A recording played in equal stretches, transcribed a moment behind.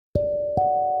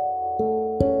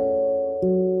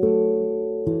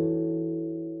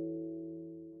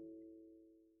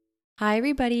Hi,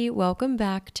 everybody. Welcome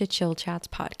back to Chill Chats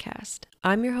podcast.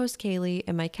 I'm your host, Kaylee,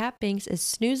 and my cat Binks is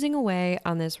snoozing away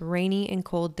on this rainy and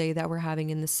cold day that we're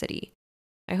having in the city.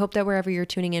 I hope that wherever you're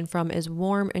tuning in from is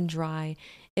warm and dry.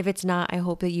 If it's not, I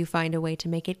hope that you find a way to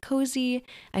make it cozy.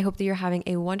 I hope that you're having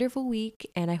a wonderful week,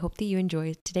 and I hope that you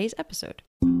enjoy today's episode.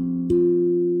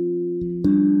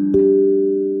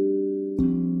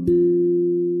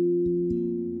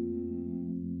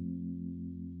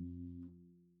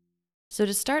 So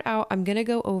to start out, I'm going to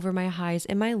go over my highs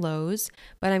and my lows,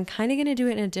 but I'm kind of going to do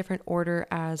it in a different order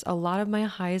as a lot of my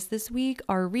highs this week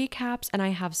are recaps and I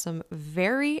have some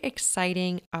very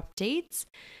exciting updates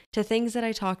to things that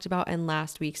I talked about in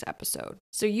last week's episode.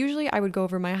 So usually I would go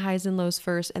over my highs and lows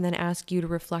first and then ask you to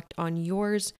reflect on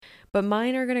yours, but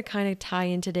mine are going to kind of tie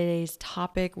into today's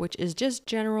topic, which is just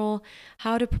general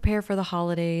how to prepare for the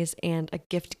holidays and a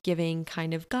gift giving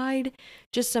kind of guide,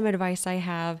 just some advice I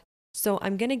have. So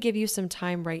I'm going to give you some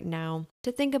time right now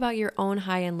to think about your own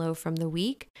high and low from the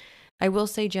week. I will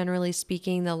say, generally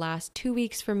speaking, the last 2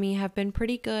 weeks for me have been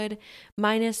pretty good,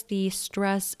 minus the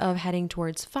stress of heading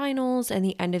towards finals and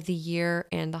the end of the year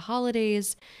and the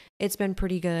holidays. It's been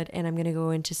pretty good, and I'm going to go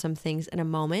into some things in a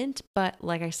moment. But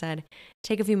like I said,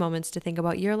 take a few moments to think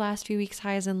about your last few weeks'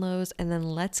 highs and lows, and then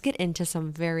let's get into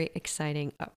some very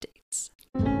exciting updates.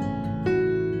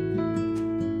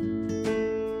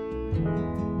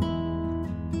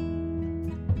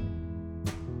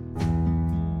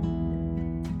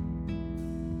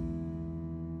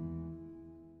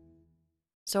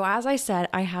 So as I said,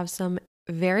 I have some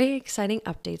very exciting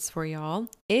updates for y'all.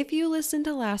 If you listened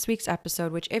to last week's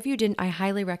episode, which if you didn't, I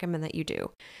highly recommend that you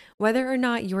do. Whether or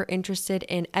not you're interested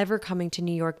in ever coming to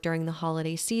New York during the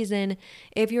holiday season,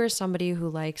 if you're somebody who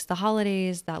likes the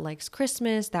holidays, that likes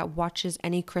Christmas, that watches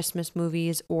any Christmas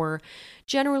movies, or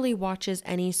generally watches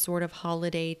any sort of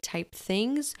holiday type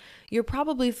things, you're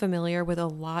probably familiar with a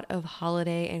lot of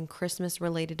holiday and Christmas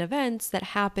related events that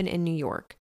happen in New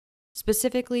York.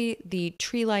 Specifically, the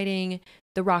tree lighting,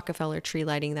 the Rockefeller tree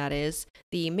lighting, that is,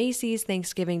 the Macy's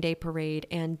Thanksgiving Day Parade,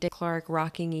 and Dick Clark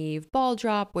Rocking Eve ball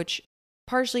drop, which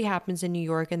partially happens in New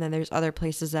York, and then there's other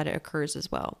places that it occurs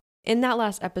as well. In that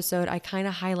last episode, I kind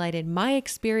of highlighted my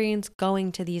experience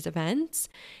going to these events,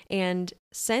 and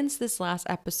since this last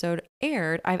episode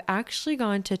aired, I've actually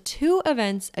gone to 2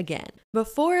 events again.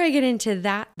 Before I get into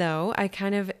that though, I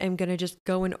kind of am going to just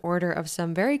go in order of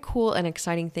some very cool and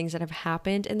exciting things that have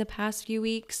happened in the past few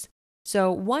weeks.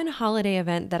 So one holiday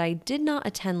event that I did not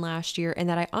attend last year and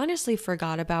that I honestly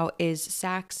forgot about is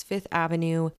Saks Fifth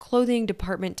Avenue clothing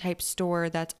department type store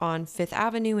that's on Fifth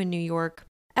Avenue in New York.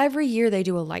 Every year they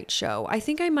do a light show. I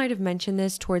think I might have mentioned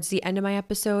this towards the end of my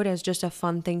episode as just a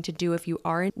fun thing to do if you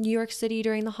are in New York City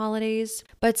during the holidays.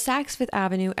 But Saks Fifth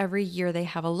Avenue, every year they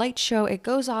have a light show. It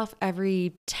goes off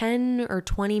every 10 or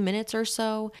 20 minutes or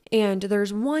so. And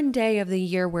there's one day of the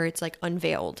year where it's like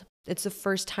unveiled. It's the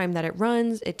first time that it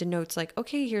runs. It denotes like,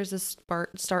 okay, here's the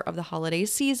start of the holiday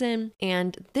season.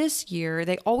 And this year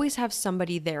they always have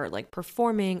somebody there like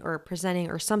performing or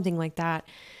presenting or something like that.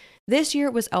 This year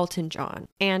it was Elton John,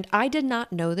 and I did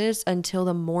not know this until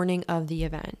the morning of the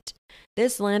event.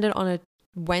 This landed on a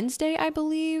Wednesday, I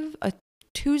believe, a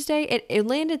Tuesday. It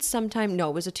landed sometime, no,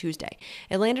 it was a Tuesday.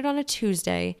 It landed on a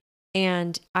Tuesday,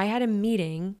 and I had a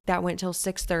meeting that went till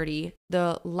 6:30.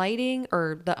 The lighting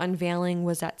or the unveiling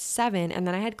was at 7, and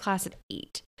then I had class at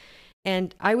 8.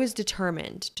 And I was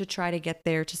determined to try to get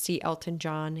there to see Elton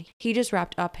John. He just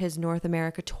wrapped up his North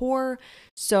America tour.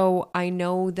 So I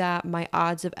know that my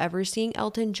odds of ever seeing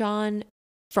Elton John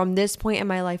from this point in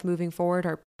my life moving forward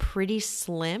are pretty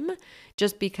slim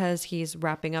just because he's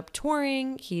wrapping up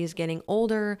touring, he's getting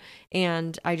older,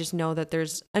 and I just know that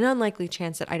there's an unlikely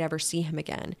chance that I'd ever see him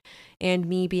again. And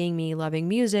me being me, loving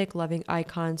music, loving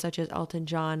icons such as Elton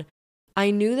John, I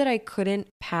knew that I couldn't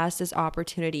pass this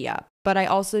opportunity up, but I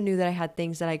also knew that I had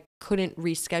things that I couldn't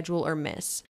reschedule or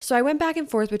miss. So I went back and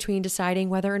forth between deciding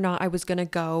whether or not I was going to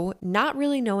go, not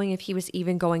really knowing if he was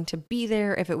even going to be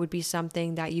there, if it would be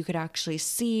something that you could actually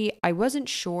see. I wasn't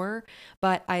sure,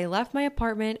 but I left my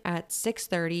apartment at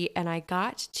 6:30 and I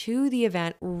got to the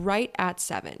event right at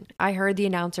 7. I heard the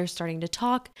announcer starting to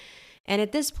talk. And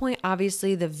at this point,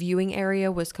 obviously, the viewing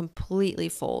area was completely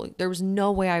full. There was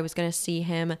no way I was going to see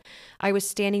him. I was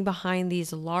standing behind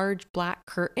these large black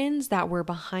curtains that were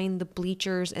behind the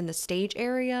bleachers in the stage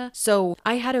area. So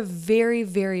I had a very,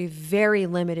 very, very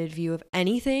limited view of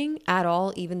anything at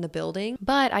all, even the building.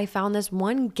 But I found this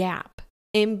one gap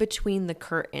in between the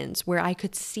curtains where I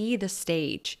could see the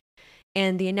stage.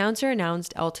 And the announcer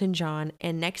announced Elton John.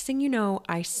 And next thing you know,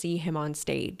 I see him on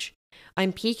stage.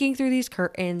 I'm peeking through these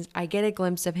curtains. I get a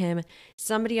glimpse of him.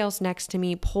 Somebody else next to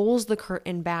me pulls the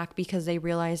curtain back because they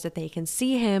realize that they can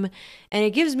see him. And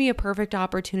it gives me a perfect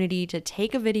opportunity to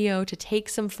take a video, to take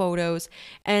some photos.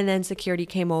 And then security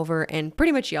came over and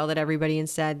pretty much yelled at everybody and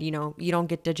said, you don't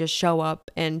get to just show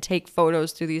up and take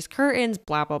photos through these curtains,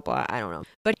 blah, blah, blah. I don't know.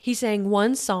 But he sang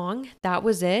one song. That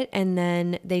was it. And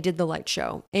then they did the light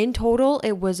show. In total,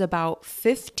 it was about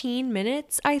 15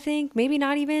 minutes, I think. Maybe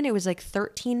not even. It was like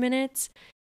 13 minutes.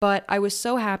 But I was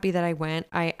so happy that I went.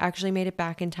 I actually made it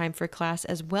back in time for class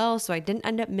as well, so I didn't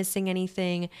end up missing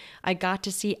anything. I got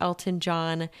to see Elton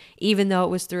John, even though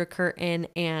it was through a curtain,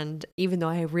 and even though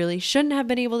I really shouldn't have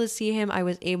been able to see him, I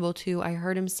was able to. I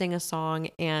heard him sing a song,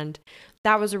 and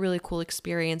that was a really cool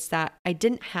experience that I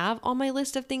didn't have on my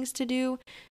list of things to do,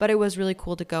 but it was really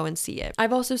cool to go and see it.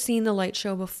 I've also seen the light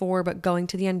show before, but going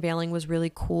to the unveiling was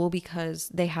really cool because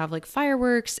they have like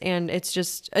fireworks and it's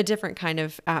just a different kind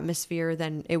of atmosphere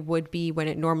than it would be when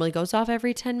it normally goes off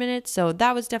every 10 minutes. So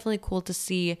that was definitely cool to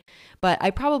see, but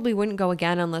I probably wouldn't go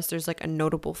again unless there's like a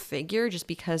notable figure, just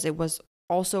because it was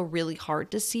also really hard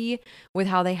to see with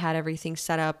how they had everything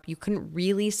set up. You couldn't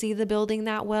really see the building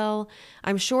that well.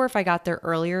 I'm sure if I got there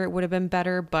earlier, it would have been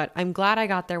better, but I'm glad I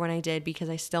got there when I did because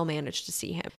I still managed to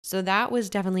see him. So that was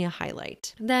definitely a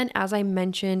highlight. Then, as I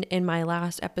mentioned in my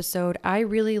last episode, I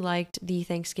really liked the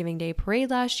Thanksgiving Day parade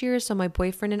last year. So my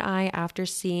boyfriend and I, after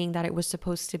seeing that it was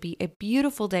supposed to be a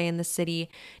beautiful day in the city,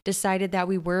 decided that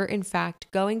we were in fact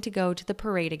going to go to the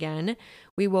parade again.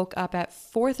 We woke up at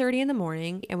 4:30 in the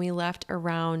morning and we left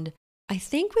around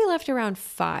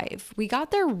 5. We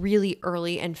got there really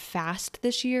early and fast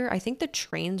this year. I think the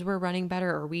trains were running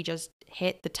better, or we just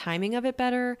hit the timing of it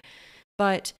better.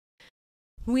 But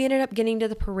we ended up getting to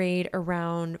the parade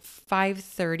around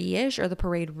 5:30-ish, or the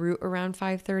parade route around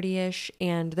 5:30-ish.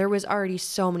 And there was already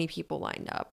so many people lined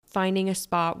up. Finding a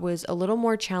spot was a little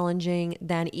more challenging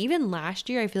than even last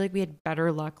year. I feel like we had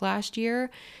better luck last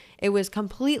year. It was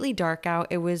completely dark out.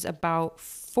 It was about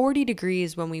 40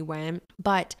 degrees when we went,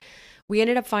 but we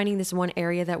ended up finding this one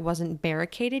area that wasn't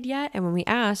barricaded yet. And when we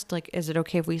asked, like, is it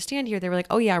okay if we stand here? They were like,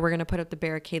 oh yeah, we're going to put up the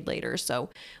barricade later. So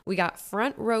we got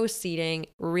front row seating,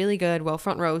 really good. Well,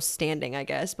 front row standing, I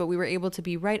guess, but we were able to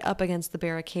be right up against the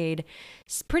barricade.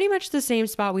 It's pretty much the same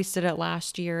spot we stood at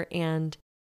last year. And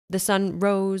the sun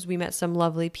rose. We met some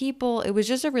lovely people. It was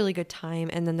just a really good time.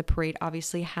 And then the parade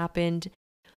obviously happened.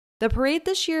 The parade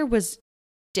this year was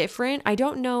different. I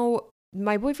don't know.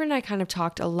 My boyfriend and I kind of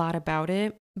talked a lot about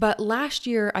it, but last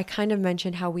year I kind of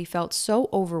mentioned how we felt so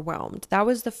overwhelmed. That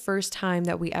was the first time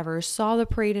that we ever saw the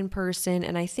parade in person.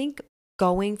 And I think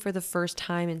going for the first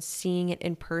time and seeing it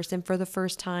in person for the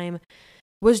first time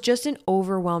was just an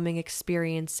overwhelming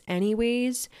experience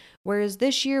anyways. Whereas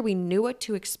this year we knew what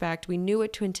to expect, we knew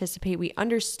what to anticipate, we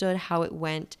understood how it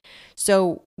went.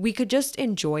 So we could just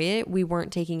enjoy it. We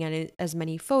weren't taking as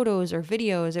many photos or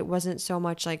videos. It wasn't so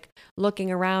much like looking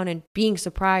around and being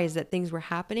surprised that things were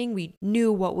happening. We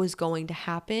knew what was going to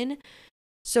happen.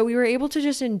 So we were able to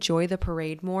just enjoy the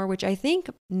parade more, which I think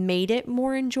made it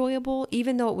more enjoyable,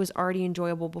 even though it was already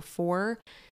enjoyable before.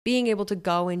 Being able to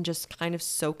go and just kind of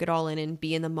soak it all in and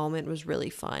be in the moment was really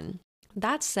fun.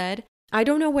 That said, I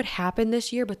don't know what happened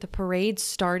this year, but the parade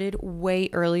started way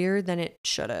earlier than it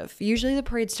should have. Usually the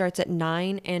parade starts at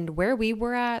 9, and where we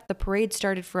were at, the parade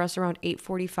started for us around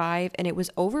 8:45 and it was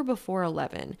over before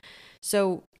 11.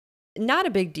 So not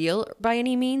a big deal by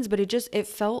any means, but it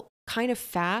felt kind of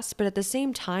fast, but at the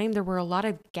same time, there were a lot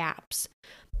of gaps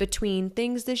between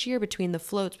things this year, between the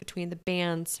floats, between the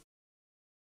bands.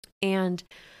 And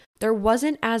there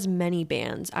wasn't as many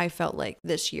bands, I felt like,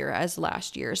 this year as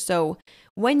last year. So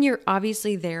when you're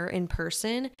obviously there in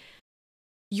person,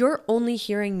 you're only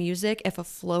hearing music if a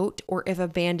float or if a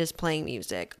band is playing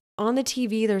music. On the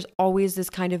TV, there's always this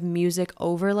kind of music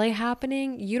overlay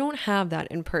happening. You don't have that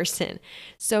in person.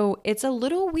 So it's a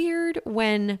little weird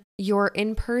when you're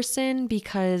in person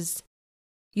because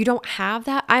you don't have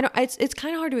that. It's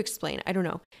kind of hard to explain. I don't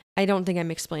know. I don't think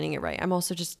I'm explaining it right. I'm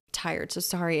also just tired. So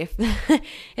sorry if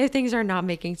if things are not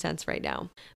making sense right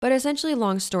now. But essentially,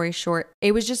 long story short,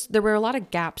 it was just there were a lot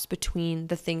of gaps between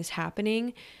the things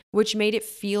happening, which made it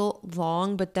feel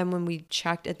long. But then when we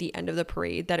checked at the end of the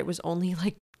parade that it was only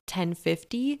like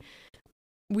 10:50,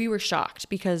 we were shocked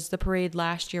because the parade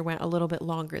last year went a little bit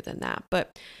longer than that,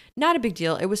 but not a big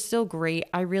deal. It was still great.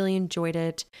 I really enjoyed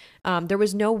it. There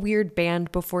was no weird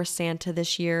band before Santa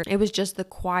this year. It was just the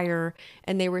choir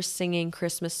and they were singing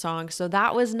Christmas songs. So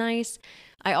that was nice.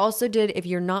 I also did, if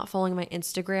you're not following my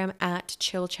Instagram at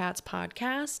Chill Chats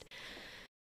Podcast,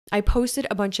 I posted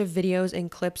a bunch of videos and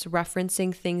clips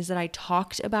referencing things that I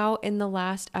talked about in the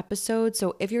last episode.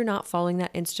 So if you're not following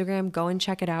that Instagram, go and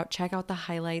check it out. Check out the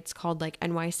highlights called like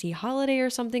NYC Holiday or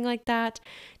something like that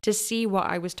to see what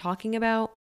I was talking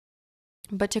about.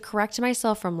 But to correct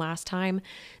myself from last time,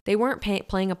 they weren't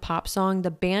playing a pop song.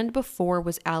 The band before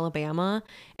was Alabama,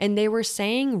 and they were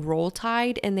saying Roll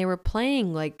Tide, and they were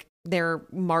playing like their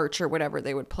march or whatever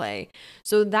they would play.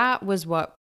 So that was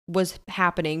what was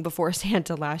happening before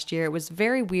Santa last year. It was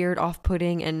very weird,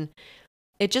 off-putting, and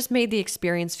it just made the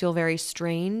experience feel very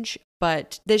strange.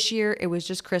 But this year, it was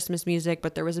just Christmas music,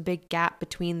 but there was a big gap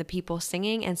between the people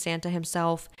singing and Santa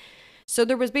himself. So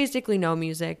there was basically no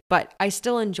music, but I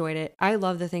still enjoyed it. I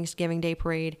love the Thanksgiving Day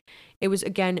parade. It was,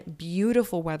 again,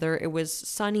 beautiful weather. It was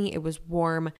sunny. It was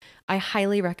warm. I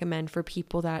highly recommend for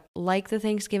people that like the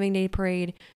Thanksgiving Day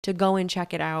parade to go and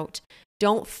check it out.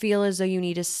 Don't feel as though you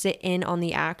need to sit in on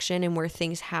the action and where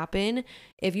things happen.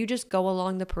 If you just go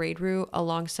along the parade route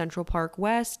along Central Park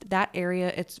West, that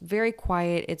area, it's very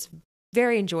quiet. It's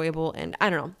very enjoyable, and I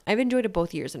don't know, I've enjoyed it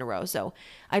both years in a row, so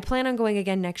I plan on going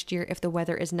again next year if the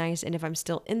weather is nice and if I'm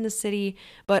still in the city.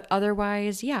 But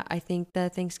otherwise, yeah, I think the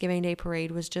Thanksgiving Day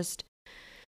parade was just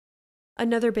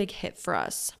another big hit for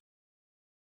us.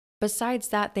 Besides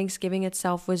that, Thanksgiving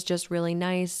itself was just really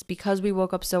nice. Because we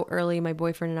woke up so early, my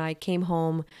boyfriend and I came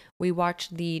home, we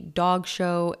watched the dog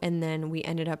show, and then we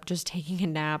ended up just taking a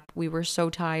nap. We were so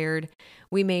tired.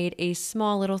 We made a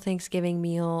small little Thanksgiving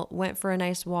meal, went for a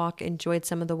nice walk, enjoyed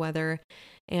some of the weather,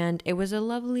 and it was a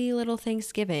lovely little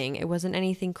Thanksgiving. It wasn't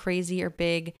anything crazy or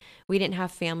big. We didn't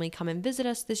have family come and visit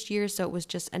us this year, so it was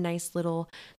just a nice little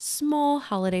small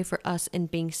holiday for us in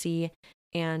Binksy.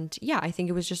 And yeah, I think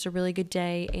it was just a really good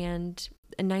day and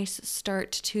a nice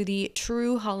start to the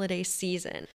true holiday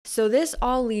season. So this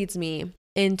all leads me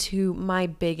into my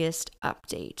biggest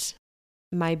update.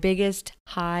 My biggest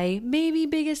high, maybe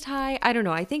biggest high. I don't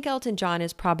know. I think Elton John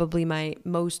is probably my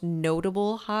most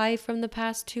notable high from the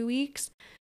past 2 weeks.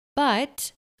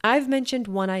 But I've mentioned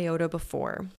One Iota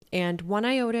before. And One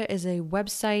Iota is a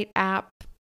website app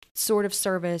sort of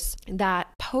service that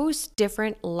posts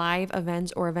different live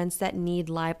events or events that need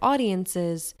live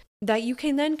audiences that you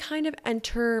can then kind of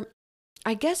enter.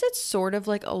 I guess it's sort of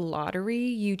like a lottery.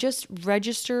 You just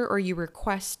register or you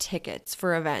request tickets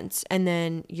for events and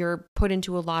then you're put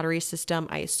into a lottery system,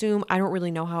 I assume. I don't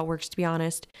really know how it works, to be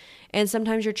honest. And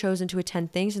sometimes you're chosen to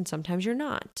attend things and sometimes you're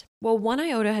not. Well, One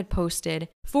Iota had posted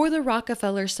for the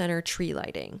Rockefeller Center tree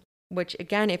lighting, which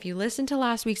again, if you listen to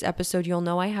last week's episode, you'll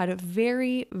know I had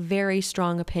very, very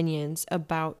strong opinions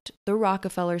about the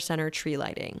Rockefeller Center tree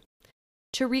lighting.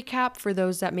 To recap, for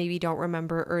those that maybe don't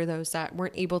remember or those that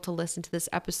weren't able to listen to this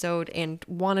episode and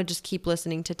want to just keep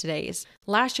listening to today's.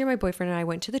 Last year, my boyfriend and I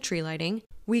went to the tree lighting.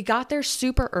 We got there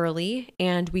super early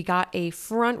and we got a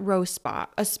front row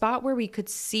spot, a spot where we could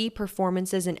see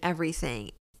performances and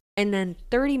everything. And then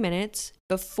 30 minutes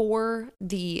before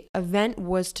the event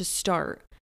was to start,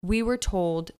 we were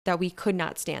told that we could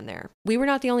not stand there. We were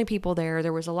not the only people there.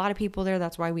 There was a lot of people there.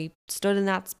 That's why we stood in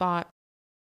that spot.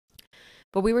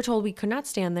 But we were told we could not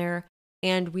stand there,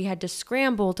 and we had to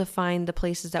scramble to find the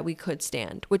places that we could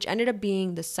stand, which ended up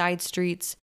being the side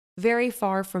streets, very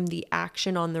far from the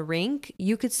action on the rink.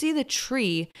 You could see the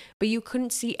tree, but you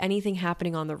couldn't see anything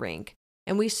happening on the rink.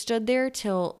 And we stood there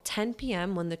till 10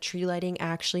 p.m. when the tree lighting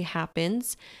actually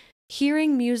happens,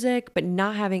 hearing music, but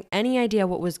not having any idea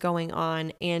what was going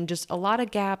on, and just a lot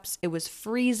of gaps. It was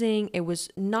freezing. It was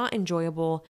not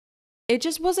enjoyable. It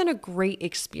just wasn't a great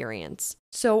experience.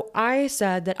 So I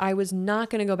said that I was not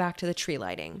going to go back to the tree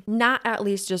lighting, not at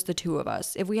least just the two of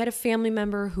us. If we had a family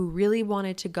member who really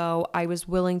wanted to go, I was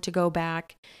willing to go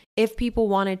back. If people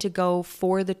wanted to go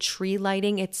for the tree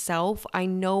lighting itself, I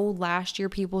know last year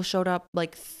people showed up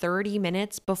like 30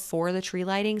 minutes before the tree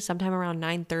lighting, sometime around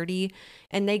 9:30,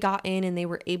 and they got in and they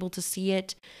were able to see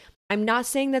it. I'm not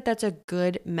saying that that's a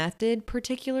good method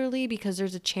particularly, because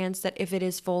there's a chance that if it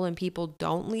is full and people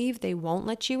don't leave, they won't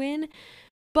let you in.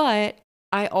 But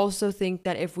I also think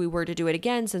that if we were to do it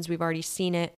again, since we've already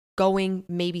seen it, going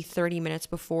maybe 30 minutes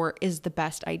before is the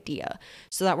best idea,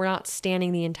 so that we're not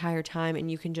standing the entire time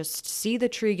and you can just see the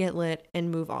tree get lit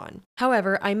and move on.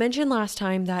 However, I mentioned last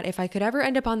time that if I could ever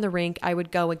end up on the rink, I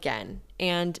would go again.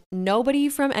 And nobody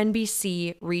from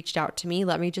NBC reached out to me.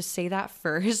 Let me just say that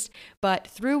first. But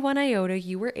through One Iota,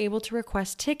 you were able to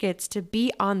request tickets to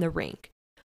be on the rink.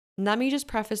 Let me just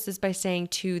preface this by saying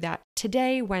too that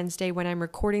today, Wednesday, when I'm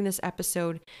recording this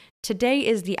episode, today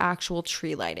is the actual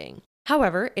tree lighting.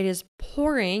 However, it is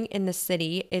pouring in the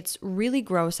city. It's really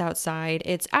gross outside.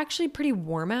 It's actually pretty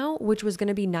warm out, which was going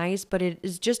to be nice, but it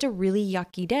is just a really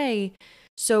yucky day.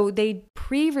 So they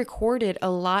pre-recorded a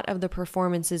lot of the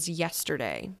performances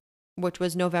yesterday, which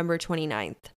was November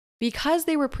 29th. Because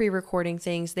they were pre-recording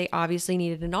things, they obviously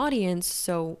needed an audience,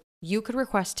 so you could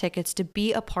request tickets to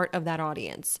be a part of that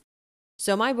audience.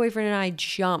 So my boyfriend and I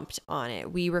jumped on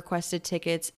it. We requested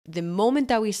tickets the moment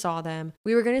that we saw them.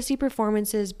 We were going to see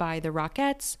performances by the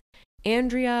Rockettes,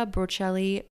 Andrea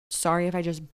Bocelli, sorry if I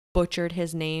just butchered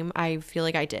his name, I feel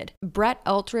like I did, Brett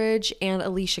Eldredge, and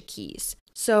Alicia Keys.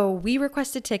 So we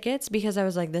requested tickets because I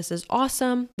was like, this is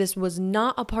awesome. This was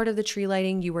not a part of the tree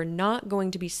lighting. You were not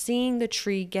going to be seeing the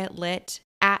tree get lit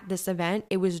at this event.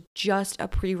 It was just a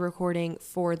pre-recording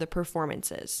for the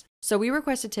performances. So we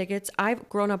requested tickets. I've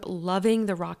grown up loving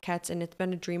the Rockettes, and it's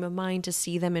been a dream of mine to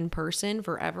see them in person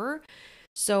forever.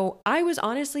 So I was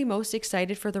honestly most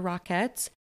excited for the Rockettes.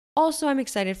 Also, I'm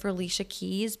excited for Alicia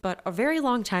Keys, but a very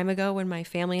long time ago when my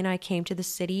family and I came to the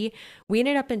city, we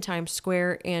ended up in Times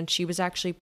Square, and she was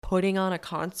actually putting on a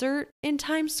concert in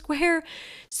Times Square.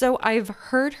 So I've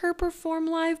heard her perform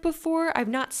live before. I've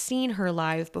not seen her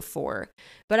live before,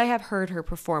 but I have heard her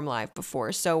perform live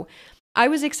before. So I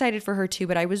was excited for her too,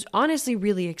 but I was honestly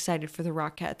really excited for the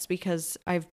Rockettes because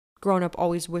I've grown up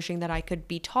always wishing that I could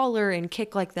be taller and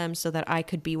kick like them so that I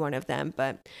could be one of them,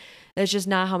 but that's just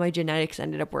not how my genetics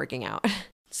ended up working out.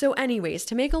 So anyways,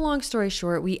 to make a long story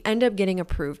short, we end up getting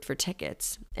approved for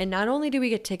tickets. And not only do we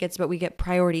get tickets, but we get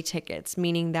priority tickets,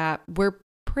 meaning that we're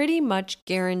pretty much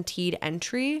guaranteed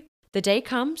entry. The day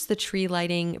comes, the tree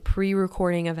lighting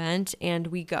pre-recording event, and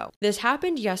we go. This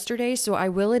happened yesterday, so I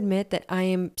will admit that I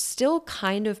am still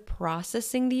kind of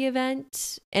processing the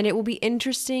event, and it will be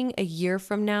interesting a year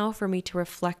from now for me to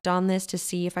reflect on this to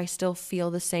see if I still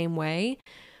feel the same way.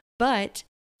 But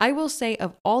I will say,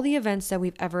 of all the events that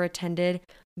we've ever attended,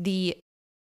 the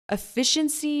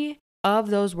efficiency of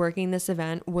those working this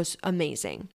event was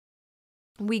amazing.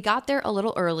 We got there a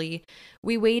little early.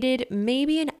 We waited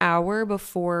maybe an hour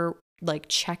before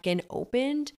check-in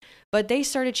opened, but they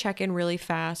started check-in really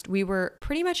fast. We were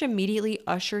pretty much immediately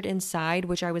ushered inside,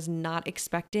 which I was not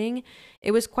expecting.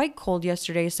 It was quite cold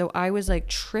yesterday, so I was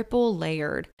triple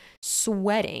layered,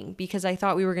 sweating because I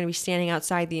thought we were going to be standing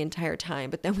outside the entire time,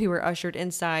 but then we were ushered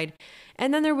inside,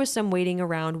 and then there was some waiting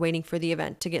around, waiting for the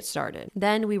event to get started.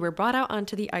 Then we were brought out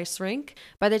onto the ice rink.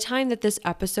 By the time that this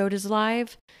episode is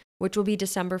live, which will be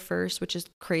December 1st, which is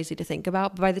crazy to think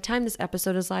about. But by the time this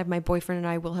episode is live, my boyfriend and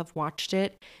I will have watched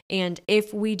it. And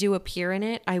if we do appear in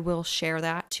it, I will share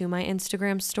that to my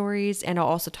Instagram stories. And I'll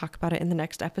also talk about it in the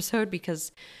next episode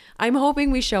because I'm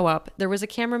hoping we show up. There was a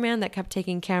cameraman that kept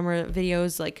taking camera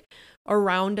videos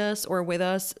around us or with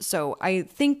us. So I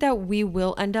think that we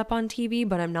will end up on TV,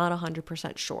 but I'm not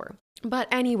 100% sure. But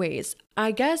anyways, I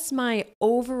guess my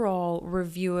overall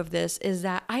review of this is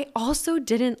that I also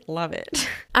didn't love it.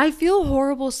 I feel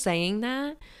horrible saying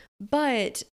that,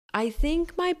 but I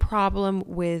think my problem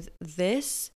with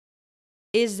this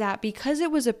is that because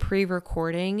it was a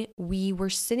pre-recording, we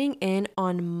were sitting in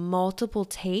on multiple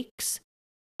takes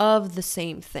of the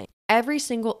same thing. Every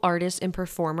single artist and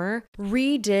performer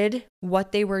redid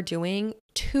what they were doing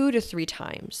 2 to 3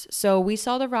 times. So we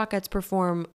saw the Rockettes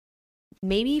perform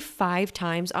maybe 5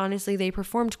 times. Honestly, they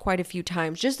performed quite a few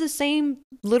times, just the same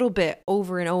little bit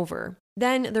over and over.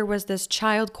 Then there was this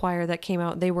child choir that came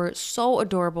out. They were so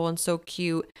adorable and so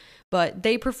cute, but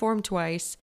they performed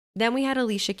twice. Then we had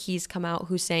Alicia Keys come out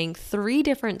who sang 3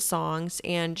 different songs,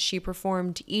 and she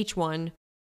performed each one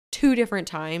 2 different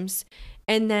times.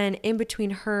 And then in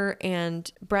between her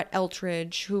and Brett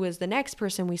Eldredge, who was the next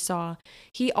person we saw,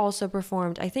 he also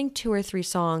performed, I think, 2 or 3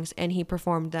 songs, and he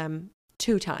performed them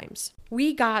 2 times.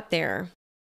 We got there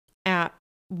at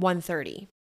 1:30.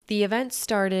 The event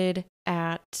started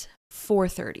at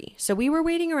 4:30. So we were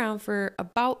waiting around for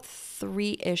about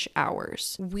 3-ish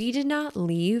hours. We did not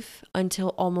leave until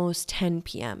almost 10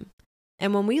 p.m.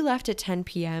 And when we left at 10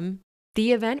 p.m.,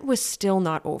 the event was still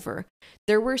not over.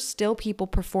 There were still people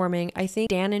performing. I think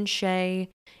Dan and Shay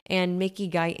and Mickey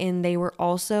Guyton, they were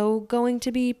also going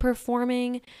to be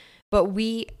performing. But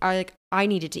we are I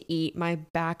needed to eat. My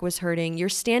back was hurting. You're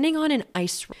standing on an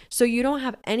ice rink, so you don't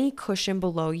have any cushion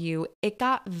below you. It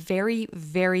got very,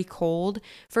 very cold.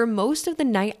 For most of the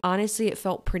night, honestly, it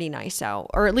felt pretty nice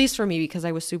out, or at least for me because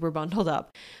I was super bundled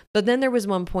up. But then there was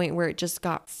one point where it just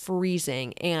got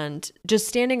freezing, and just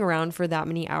standing around for that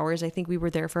many hours, I think we were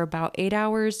there for about 8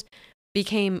 hours,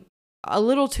 became a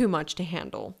little too much to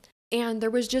handle. And there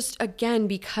was just, again,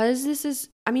 because this is,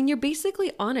 you're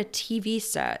basically on a TV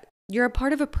set. You're a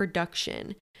part of a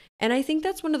production. And I think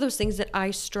that's one of those things that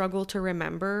I struggle to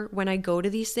remember when I go to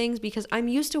these things because I'm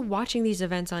used to watching these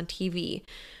events on TV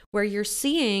where you're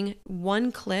seeing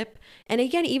one clip. And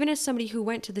again, even as somebody who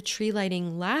went to the tree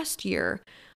lighting last year,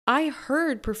 I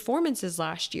heard performances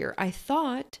last year, I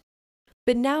thought,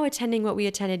 but now attending what we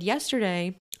attended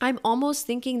yesterday, I'm almost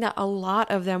thinking that a lot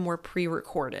of them were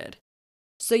pre-recorded.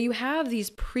 So you have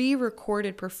these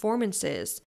pre-recorded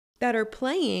performances that are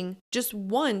playing just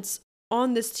once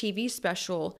on this TV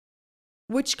special,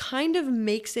 which kind of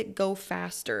makes it go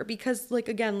faster because, like,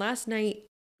 again, last night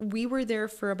we were there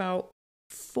for about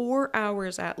 4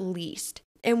 hours at least,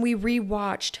 and we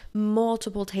rewatched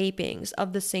multiple tapings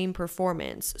of the same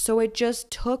performance. So it just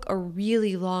took a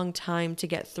really long time to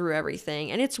get through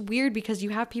everything. And it's weird because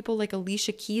you have people like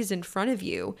Alicia Keys in front of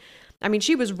you. I mean,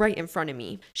 she was right in front of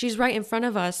me. She's right in front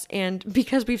of us. And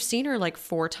because we've seen her like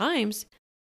 4 times,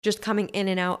 just coming in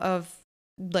and out of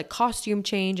like costume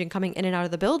change and coming in and out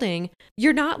of the building,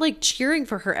 you're not like cheering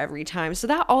for her every time. So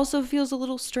that also feels a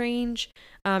little strange.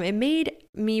 It made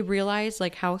me realize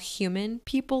like how human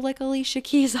people like Alicia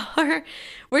Keys are,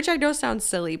 which I know sounds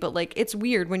silly, but like it's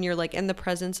weird when you're like in the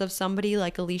presence of somebody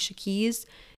like Alicia Keys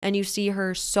and you see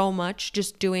her so much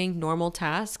just doing normal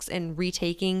tasks and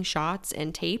retaking shots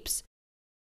and tapes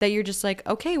that you're just like,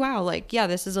 okay, wow, like, yeah,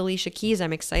 this is Alicia Keys.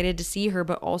 I'm excited to see her,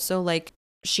 but also like,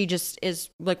 she just is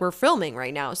like, we're filming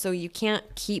right now. So you can't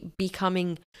keep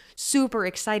becoming super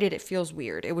excited. It feels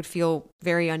weird. It would feel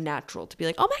very unnatural to be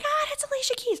like, oh my God, it's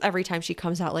Alicia Keys every time she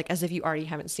comes out, like as if you already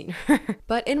haven't seen her.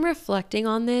 But in reflecting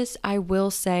on this, I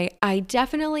will say I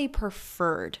definitely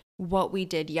preferred what we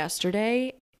did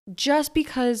yesterday just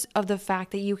because of the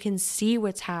fact that you can see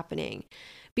what's happening.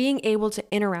 Being able to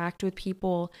interact with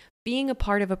people, being a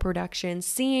part of a production,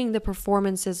 seeing the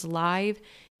performances live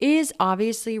is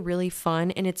obviously really fun,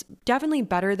 and it's definitely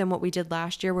better than what we did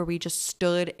last year where we just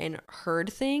stood and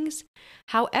heard things.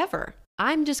 However,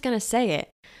 I'm just going to say it.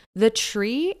 The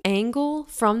tree angle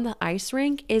from the ice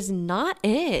rink is not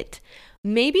it.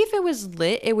 Maybe if it was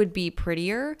lit, it would be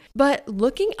prettier, but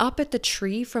looking up at the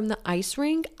tree from the ice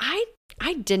rink,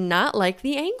 I did not like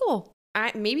the angle.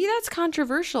 Maybe that's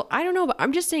controversial. I don't know, but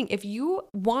I'm just saying if you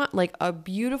want like a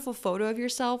beautiful photo of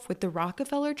yourself with the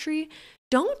Rockefeller tree,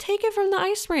 don't take it from the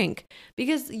ice rink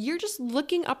because you're just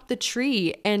looking up the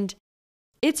tree and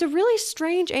it's a really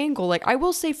strange angle. Like I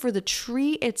will say for the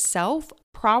tree itself,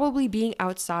 probably being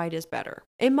outside is better,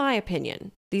 in my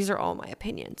opinion. These are all my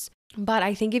opinions. But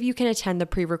I think if you can attend the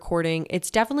pre-recording,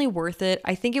 it's definitely worth it.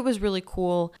 I think it was really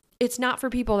cool. It's not for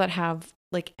people that have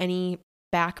like any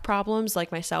back problems like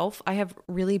myself. I have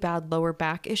really bad lower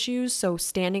back issues, so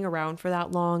standing around for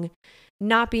that long,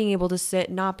 not being able to sit,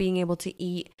 not being able to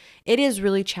eat, it is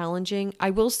really challenging. I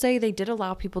will say they did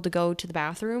allow people to go to the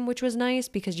bathroom, which was nice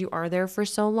because you are there for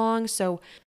so long. So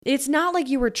it's not like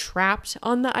you were trapped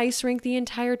on the ice rink the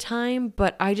entire time,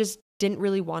 but I just didn't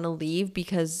really want to leave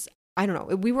because I don't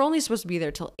know. We were only supposed to be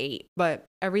there till 8, but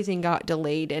everything got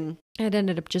delayed and it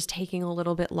ended up just taking a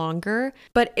little bit longer.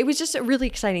 But it was just a really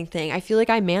exciting thing. I feel like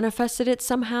I manifested it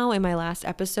somehow in my last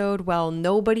episode. Well,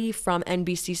 nobody from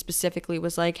NBC specifically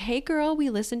was like, hey girl, we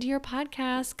listened to your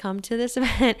podcast, come to this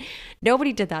event.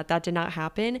 Nobody did that. That did not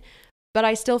happen. But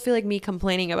I still feel like me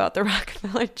complaining about the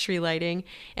Rockefeller tree lighting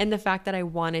and the fact that I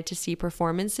wanted to see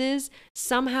performances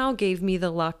somehow gave me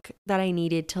the luck that I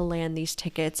needed to land these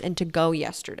tickets and to go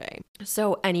yesterday.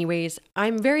 So anyways,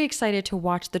 I'm very excited to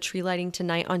watch the tree lighting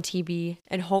tonight on TV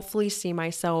and hopefully see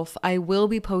myself. I will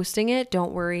be posting it.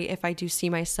 Don't worry if I do see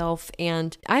myself.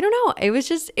 And I don't know, it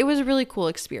was a really cool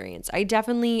experience. I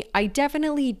definitely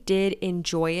did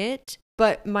enjoy it.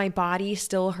 But my body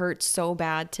still hurts so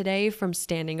bad today from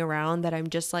standing around that I'm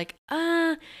just like,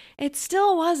 it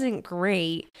still wasn't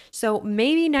great. So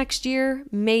maybe next year,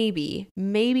 maybe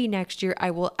next year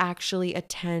I will actually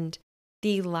attend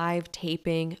the live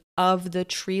taping of the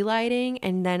tree lighting,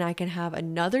 and then I can have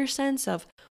another sense of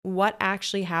what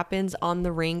actually happens on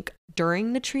the rink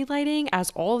during the tree lighting, as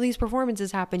all of these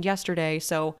performances happened yesterday.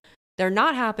 So they're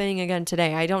not happening again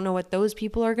today. I don't know what those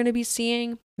people are going to be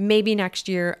seeing. Maybe next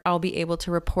year I'll be able to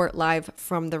report live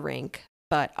from the rink.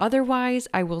 But otherwise,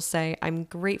 I will say I'm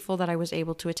grateful that I was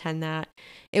able to attend that.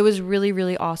 It was really,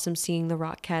 really awesome seeing the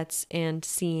Rockettes and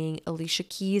seeing Alicia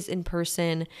Keys in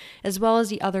person, as well as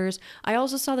the others. I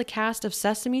also saw the cast of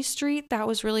Sesame Street. That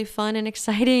was really fun and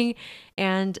exciting.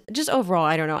 And just overall,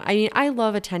 I don't know. I mean, I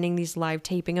love attending these live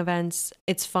taping events.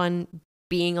 It's fun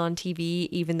being on TV,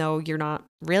 even though you're not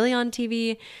really on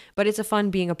TV, but it's a fun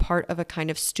being a part of a kind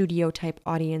of studio type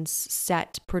audience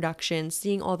set production,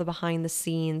 seeing all the behind the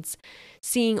scenes,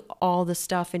 seeing all the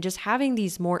stuff and just having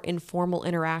these more informal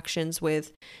interactions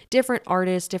with different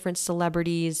artists, different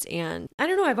celebrities. And I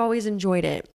don't know, I've always enjoyed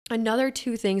it. Another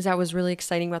two things that was really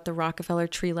exciting about the Rockefeller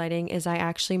tree lighting is I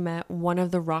actually met one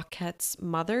of the Rockettes'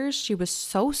 mothers. She was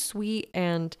so sweet,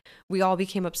 and we all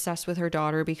became obsessed with her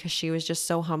daughter because she was just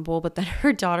so humble. But then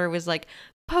her daughter was like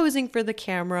posing for the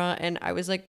camera, and I was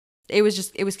like, it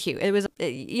was cute.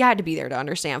 You had to be there to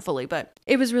understand fully, but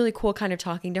it was really cool kind of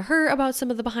talking to her about some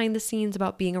of the behind the scenes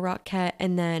about being a Rockette.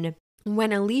 And then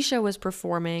when Alicia was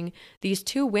performing, these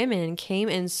two women came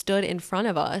and stood in front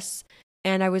of us.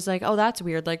 And I was like, oh, that's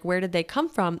weird. Like, where did they come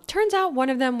from? Turns out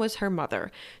one of them was her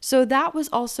mother. So that was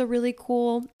also really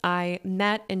cool. I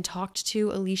met and talked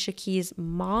to Alicia Keys'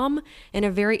 mom in a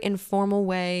very informal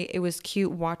way. It was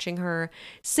cute watching her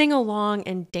sing along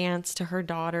and dance to her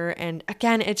daughter. And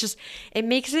again, it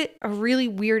makes it a really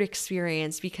weird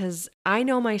experience because I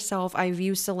know myself, I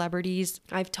view celebrities.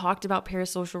 I've talked about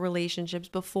parasocial relationships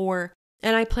before.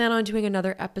 And I plan on doing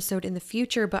another episode in the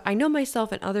future, but I know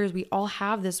myself and others, we all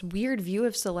have this weird view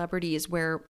of celebrities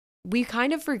where we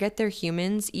kind of forget they're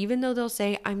humans, even though they'll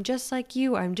say, I'm just like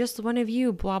you, I'm just one of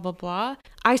you, blah, blah, blah.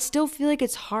 I still feel like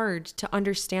it's hard to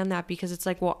understand that because it's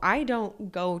like, well, I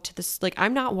don't go to this, like,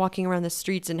 I'm not walking around the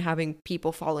streets and having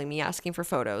people following me asking for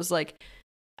photos. Like,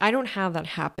 I don't have that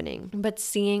happening. But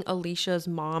seeing Alicia's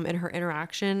mom and her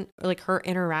interaction, like her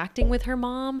interacting with her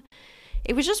mom,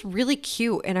 it was just really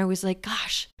cute. And I was like,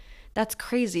 gosh, that's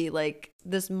crazy. Like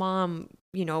this mom,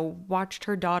 watched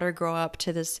her daughter grow up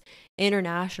to this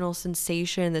international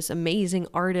sensation, this amazing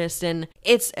artist. And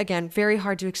it's, again, very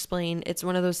hard to explain. It's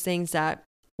one of those things that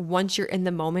once you're in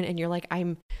the moment and you're like,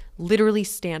 I'm literally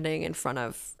standing in front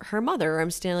of her mother.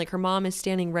 Her mom is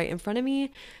standing right in front of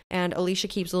me. And Alicia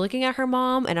keeps looking at her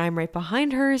mom and I'm right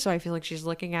behind her. So I feel like she's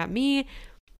looking at me.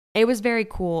 It was very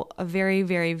cool, a very,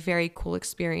 very, very cool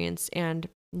experience, and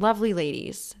lovely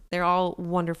ladies. They're all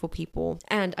wonderful people.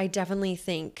 And I definitely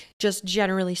think, just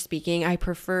generally speaking, I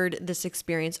preferred this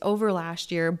experience over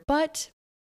last year. But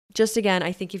just again,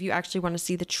 I think if you actually want to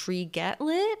see the tree get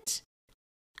lit,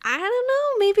 I don't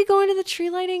know, maybe going to the tree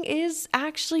lighting is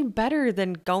actually better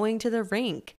than going to the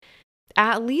rink.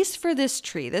 At least for this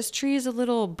tree. This tree is a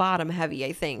little bottom heavy,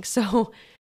 I think. So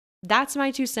that's my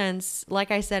 2 cents.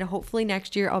 Like I said, hopefully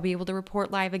next year I'll be able to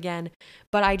report live again.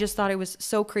 But I just thought it was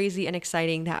so crazy and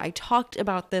exciting that I talked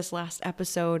about this last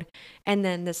episode and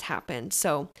then this happened.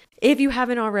 So if you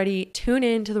haven't already, tune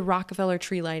in to the Rockefeller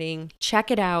tree lighting. Check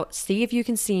it out. See if you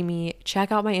can see me.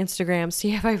 Check out my Instagram.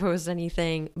 See if I post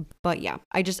anything. But yeah,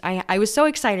 I was so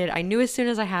excited. I knew as soon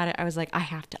as I had it, I was like, I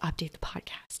have to update the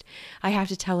podcast. I have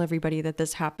to tell everybody that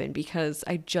this happened because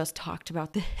I just talked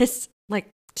about this like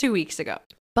 2 weeks ago.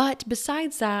 But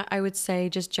besides that, I would say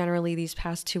just generally these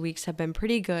past 2 weeks have been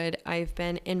pretty good. I've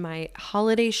been in my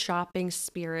holiday shopping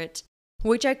spirit,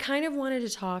 which I kind of wanted to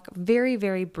talk very,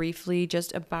 very briefly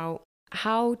just about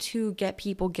how to get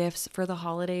people gifts for the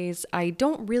holidays. I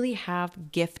don't really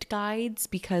have gift guides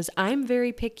because I'm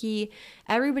very picky.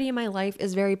 Everybody in my life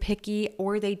is very picky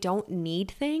or they don't need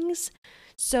things.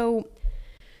 So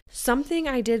something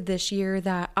I did this year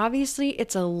that obviously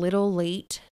it's a little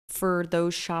late for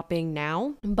those shopping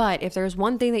now. But if there's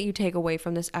one thing that you take away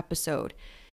from this episode,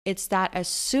 it's that as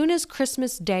soon as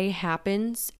Christmas Day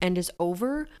happens and is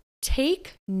over,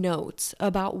 take notes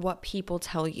about what people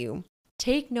tell you.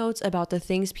 Take notes about the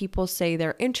things people say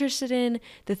they're interested in,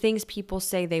 the things people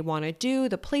say they want to do,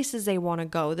 the places they want to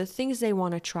go, the things they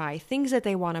want to try, things that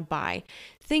they want to buy,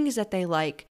 things that they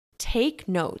like. Take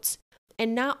notes.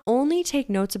 And not only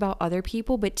take notes about other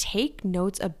people, but take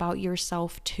notes about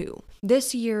yourself too.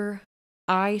 This year,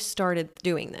 I started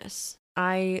doing this.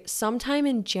 I, sometime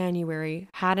in January,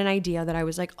 had an idea that I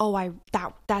was like, oh,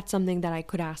 that's something that I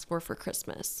could ask for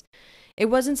Christmas. It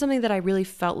wasn't something that I really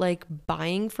felt like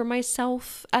buying for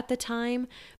myself at the time,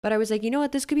 but I was like, you know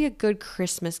what, this could be a good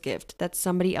Christmas gift that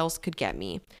somebody else could get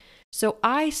me. So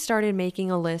I started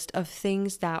making a list of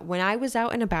things that when I was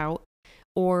out and about,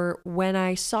 or when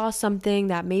I saw something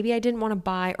that maybe I didn't want to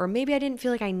buy, or maybe I didn't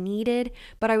feel like I needed,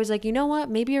 but I was like, you know what,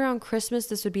 maybe around Christmas,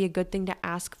 this would be a good thing to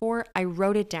ask for. I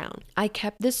wrote it down. I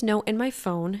kept this note in my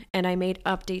phone and I made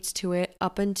updates to it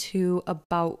up until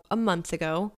about a month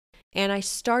ago. And I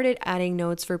started adding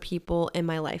notes for people in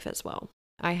my life as well.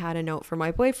 I had a note for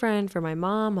my boyfriend, for my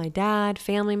mom, my dad,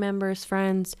 family members,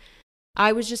 friends.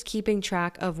 I was just keeping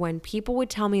track of when people would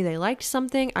tell me they liked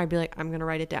something, I'd be like, I'm going to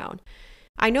write it down.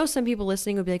 I know some people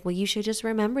listening would be like, well, you should just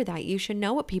remember that. You should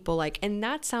know what people like. And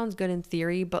that sounds good in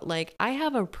theory, but like I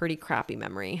have a pretty crappy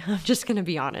memory. I'm just going to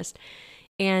be honest.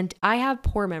 And I have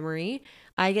poor memory.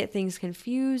 I get things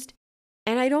confused.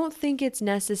 And I don't think it's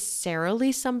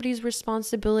necessarily somebody's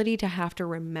responsibility to have to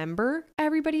remember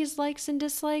everybody's likes and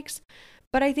dislikes.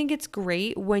 But I think it's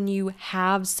great when you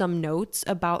have some notes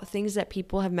about things that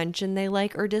people have mentioned they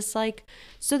like or dislike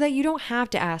so that you don't have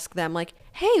to ask them, like,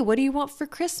 hey, what do you want for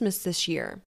Christmas this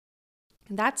year?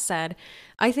 That said,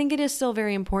 I think it is still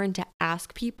very important to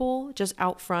ask people just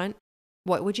out front,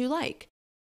 what would you like?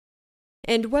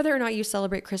 And whether or not you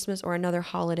celebrate Christmas or another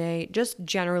holiday, just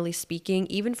generally speaking,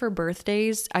 even for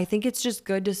birthdays, I think it's just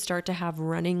good to start to have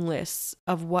running lists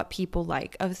of what people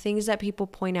like, of things that people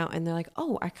point out and they're like,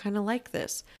 oh, I kind of like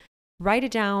this. Write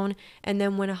it down. And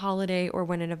then when a holiday or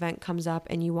when an event comes up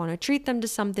and you want to treat them to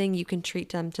something, you can treat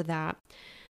them to that.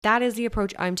 That is the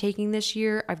approach I'm taking this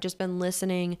year. I've just been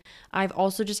listening. I've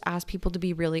also just asked people to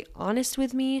be really honest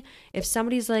with me. If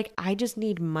somebody's like, I just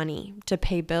need money to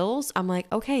pay bills, I'm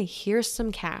like, okay, here's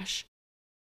some cash.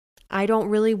 I don't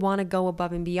really want to go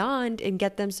above and beyond and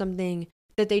get them something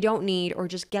that they don't need or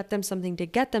just get them something to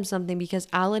get them something, because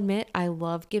I'll admit I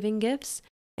love giving gifts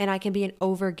and I can be an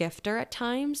over gifter at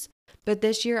times. But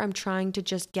this year, I'm trying to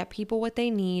just get people what they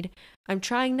need. I'm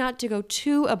trying not to go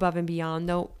too above and beyond,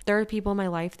 though there are people in my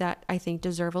life that I think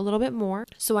deserve a little bit more.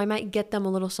 So I might get them a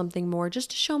little something more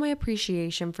just to show my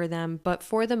appreciation for them. But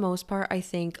for the most part, I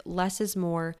think less is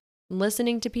more.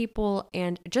 Listening to people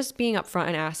and just being upfront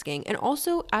and asking. And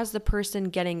also as the person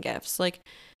getting gifts, like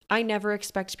I never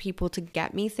expect people to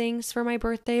get me things for my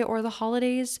birthday or the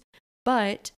holidays,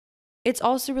 but it's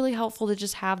also really helpful to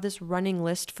just have this running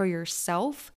list for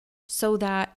yourself so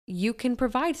that you can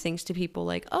provide things to people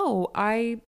like, oh,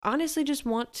 I honestly just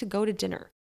want to go to dinner.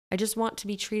 I just want to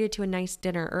be treated to a nice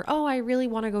dinner. Or, oh, I really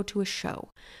want to go to a show.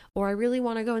 Or I really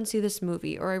want to go and see this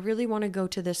movie. Or I really want to go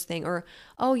to this thing. Or,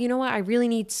 oh, you know what? I really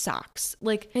need socks.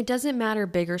 Like, it doesn't matter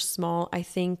big or small. I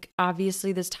think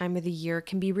obviously this time of the year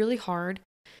can be really hard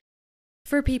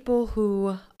for people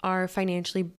who are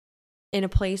financially in a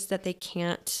place that they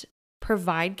can't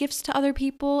provide gifts to other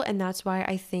people. And that's why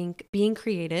I think being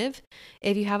creative,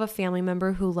 if you have a family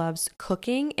member who loves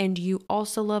cooking and you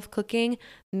also love cooking,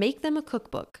 make them a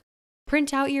cookbook.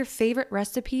 Print out your favorite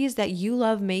recipes that you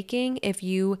love making. If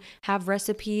you have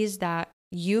recipes that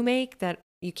you make that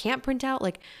you can't print out,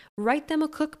 like write them a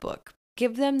cookbook.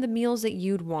 Give them the meals that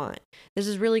you'd want. This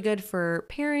is really good for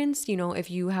parents. You know, if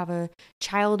you have a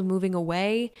child moving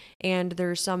away and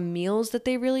there's some meals that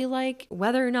they really like,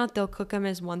 whether or not they'll cook them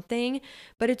is one thing,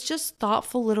 but it's just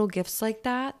thoughtful little gifts like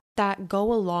that that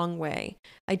go a long way.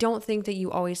 I don't think that you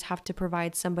always have to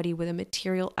provide somebody with a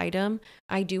material item.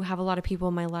 I do have a lot of people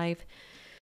in my life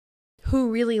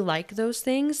who really like those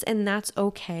things, and that's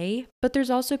okay. But there's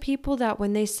also people that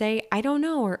when they say, I don't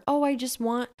know, or, oh, I just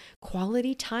want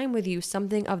quality time with you,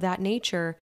 something of that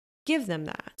nature, give them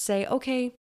that. Say,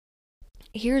 okay,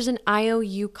 here's an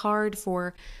IOU card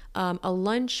for a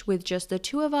lunch with just the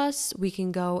two of us. We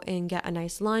can go and get a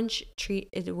nice lunch. Treat,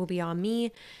 it will be on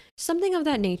me. Something of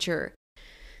that nature.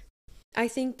 I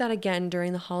think that again,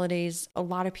 during the holidays, a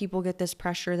lot of people get this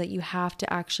pressure that you have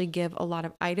to actually give a lot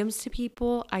of items to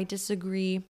people. I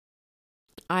disagree.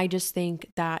 I just think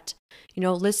that,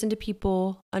 listen to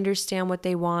people, understand what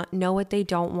they want, know what they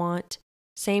don't want.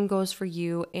 Same goes for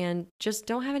you, and just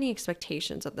don't have any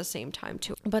expectations at the same time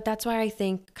too. But that's why I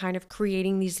think kind of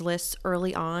creating these lists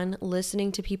early on,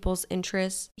 listening to people's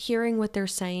interests, hearing what they're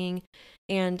saying.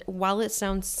 And while it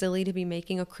sounds silly to be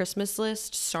making a Christmas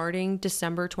list starting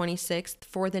December 26th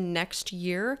for the next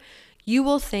year, you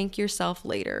will thank yourself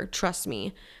later. Trust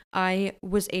me. I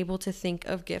was able to think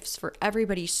of gifts for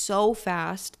everybody so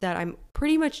fast that I'm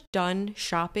pretty much done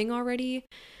shopping already,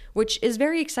 which is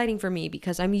very exciting for me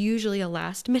because I'm usually a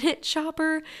last minute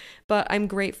shopper, but I'm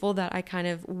grateful that I kind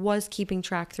of was keeping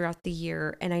track throughout the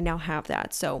year and I now have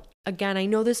that. So again, I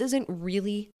know this isn't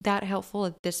really that helpful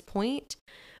at this point,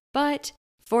 but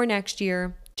for next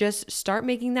year, just start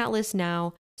making that list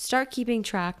now, start keeping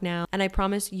track now, and I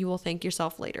promise you will thank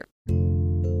yourself later.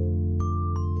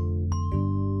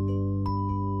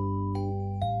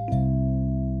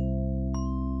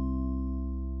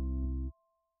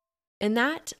 And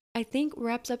that, I think,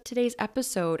 wraps up today's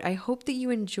episode. I hope that you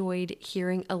enjoyed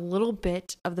hearing a little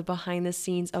bit of the behind the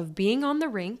scenes of being on the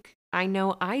rink. I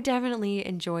know I definitely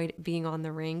enjoyed being on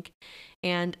the rink,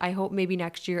 and I hope maybe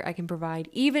next year I can provide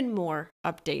even more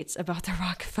updates about the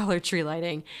Rockefeller tree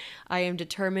lighting. I am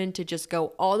determined to just go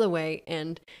all the way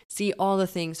and see all the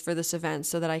things for this event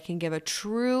so that I can give a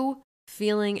true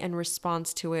feeling and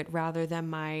response to it rather than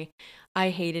my I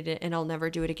hated it and I'll never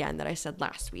do it again that I said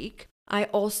last week. I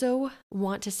also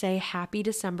want to say happy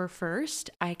December 1st.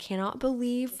 I cannot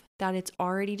believe that it's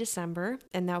already December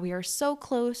and that we are so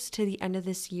close to the end of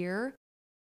this year.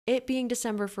 It being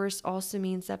December 1st also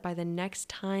means that by the next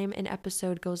time an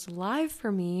episode goes live for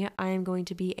me, I am going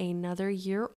to be another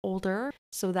year older.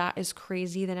 So that is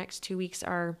crazy. The next 2 weeks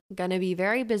are going to be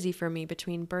very busy for me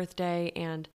between birthday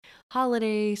and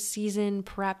holiday season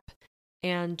prep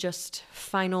and just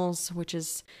finals, which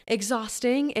is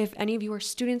exhausting. If any of you are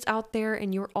students out there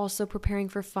and you're also preparing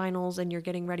for finals and you're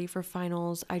getting ready for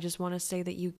finals, I just want to say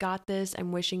that you got this.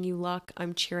 I'm wishing you luck.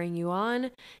 I'm cheering you on.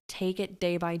 Take it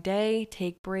day by day.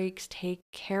 Take breaks. Take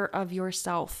care of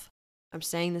yourself. I'm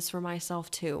saying this for myself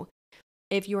too.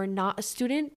 If you are not a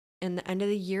student and the end of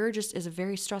the year just is a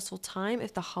very stressful time,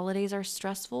 if the holidays are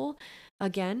stressful,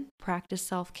 again, practice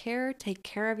self-care. Take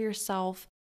care of yourself.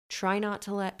 Try not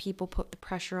to let people put the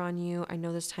pressure on you. I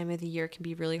know this time of the year can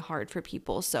be really hard for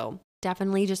people. So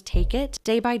definitely just take it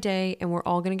day by day and we're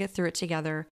all going to get through it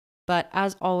together. But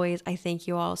as always, I thank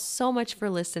you all so much for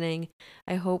listening.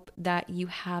 I hope that you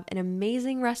have an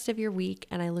amazing rest of your week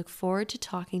and I look forward to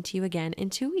talking to you again in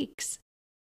 2 weeks.